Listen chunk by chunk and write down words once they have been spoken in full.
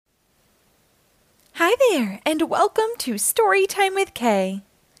Hi there, and welcome to Story Time with Kay.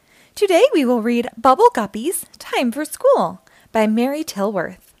 Today we will read Bubble Guppies, Time for School by Mary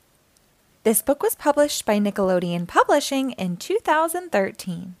Tilworth. This book was published by Nickelodeon Publishing in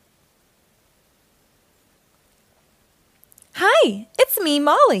 2013. Hi, it's me,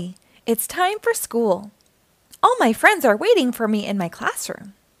 Molly. It's time for school. All my friends are waiting for me in my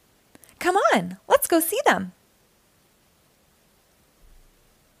classroom. Come on, let's go see them.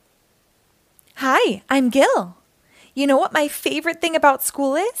 Hi, I'm Gil. You know what my favorite thing about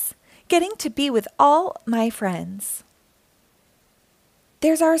school is? Getting to be with all my friends.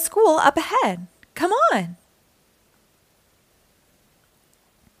 There's our school up ahead. Come on.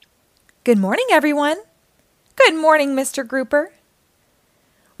 Good morning, everyone. Good morning, Mr. Grouper.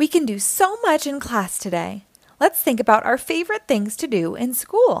 We can do so much in class today. Let's think about our favorite things to do in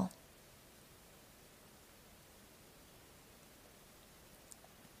school.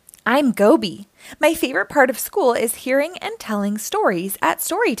 I'm Gobi. My favorite part of school is hearing and telling stories at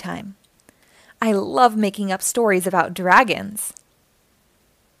story time. I love making up stories about dragons.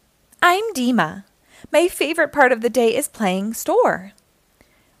 I'm Dima. My favorite part of the day is playing store.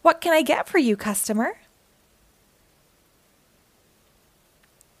 What can I get for you, customer?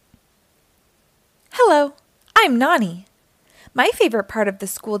 Hello, I'm Nani. My favorite part of the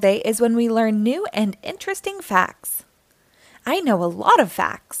school day is when we learn new and interesting facts. I know a lot of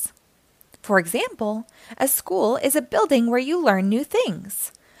facts. For example, a school is a building where you learn new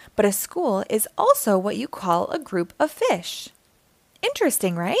things, but a school is also what you call a group of fish.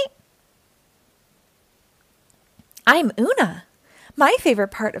 Interesting, right? I'm Una. My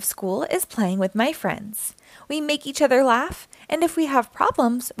favorite part of school is playing with my friends. We make each other laugh, and if we have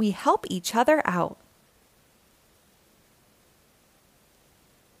problems, we help each other out.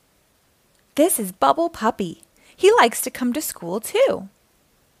 This is Bubble Puppy. He likes to come to school too.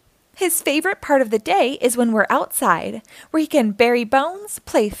 His favorite part of the day is when we're outside, where he can bury bones,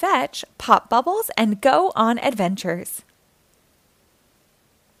 play fetch, pop bubbles, and go on adventures.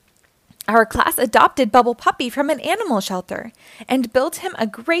 Our class adopted Bubble Puppy from an animal shelter and built him a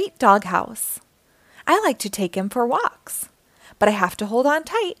great doghouse. I like to take him for walks, but I have to hold on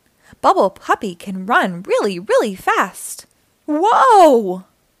tight. Bubble Puppy can run really, really fast. Whoa!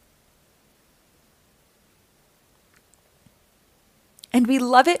 And we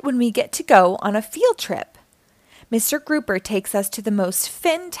love it when we get to go on a field trip. Mr. Grouper takes us to the most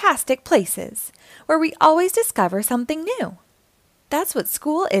fantastic places, where we always discover something new. That's what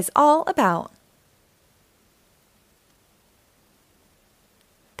school is all about.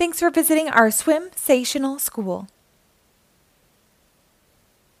 Thanks for visiting our swim-sational school.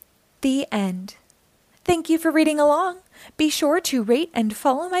 The end. Thank you for reading along. Be sure to rate and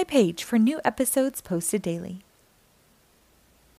follow my page for new episodes posted daily.